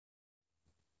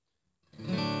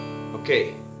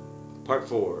Okay, part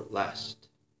 4, last.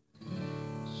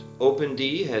 Open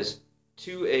D has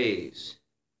 2 A's.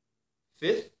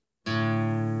 5th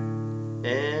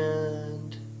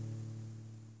and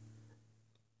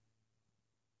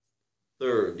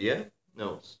 3rd, yeah?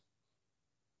 No.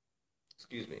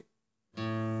 Excuse me.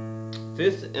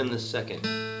 5th and the 2nd.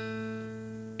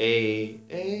 A.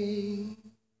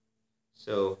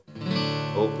 So,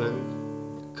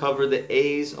 open, cover the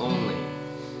A's only.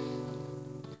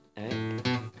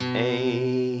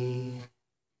 A.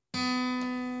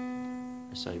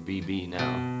 Sorry, BB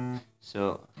now.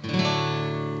 So,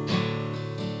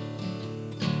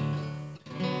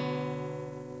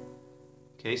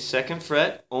 okay, 2nd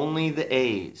fret, only the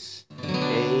A's.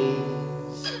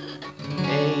 A's.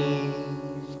 A.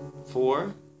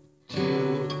 4,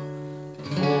 2,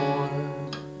 4,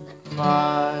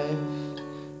 5,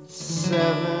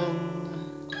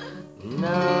 7,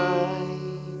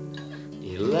 9,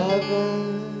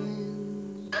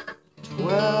 11,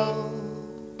 12.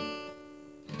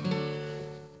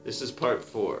 This is part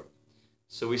 4.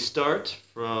 So we start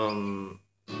from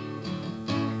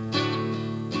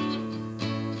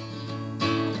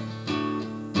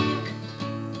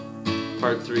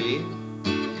part 3,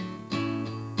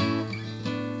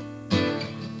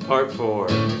 part 4,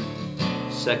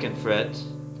 2nd fret,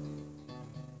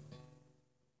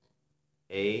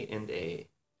 A and A.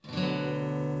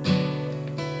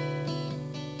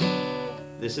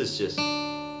 This is just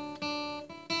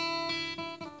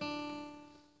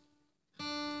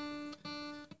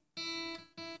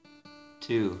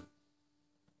two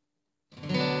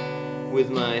with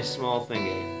my small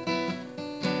finger.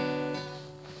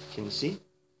 Can you see?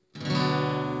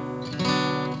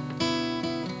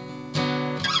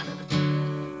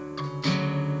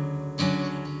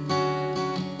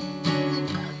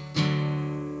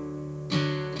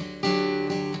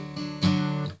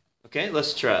 Okay,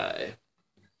 let's try.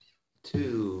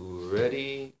 2,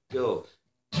 ready, go.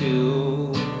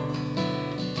 2,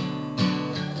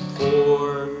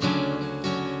 4,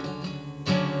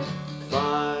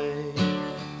 5,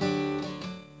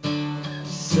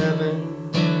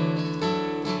 7,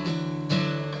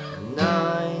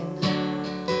 9,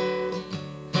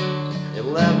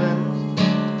 11,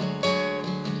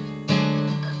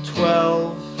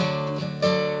 12.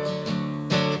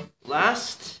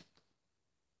 Last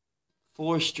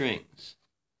 4 strings.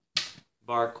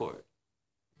 Bar chord.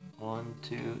 1,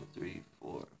 2, 3,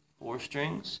 4. 4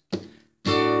 strings.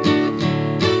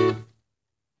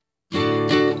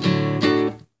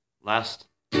 Last.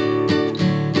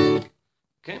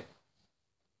 Okay.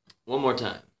 One more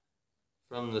time.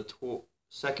 From the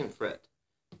 2nd fret.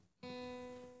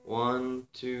 1,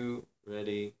 2,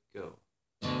 ready, go.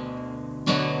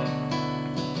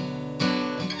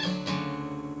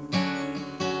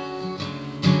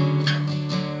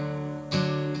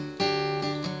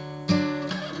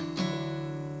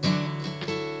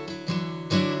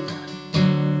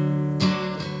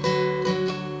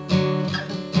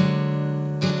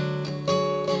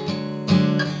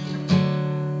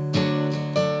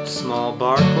 Small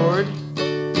bar chord.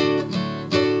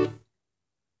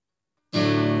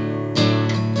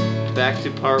 Back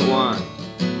to part 1.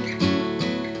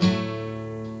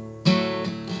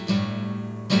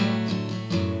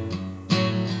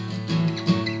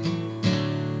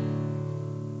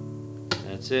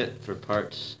 That's it for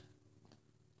part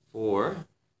 4.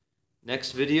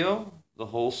 Next video, the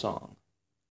whole song.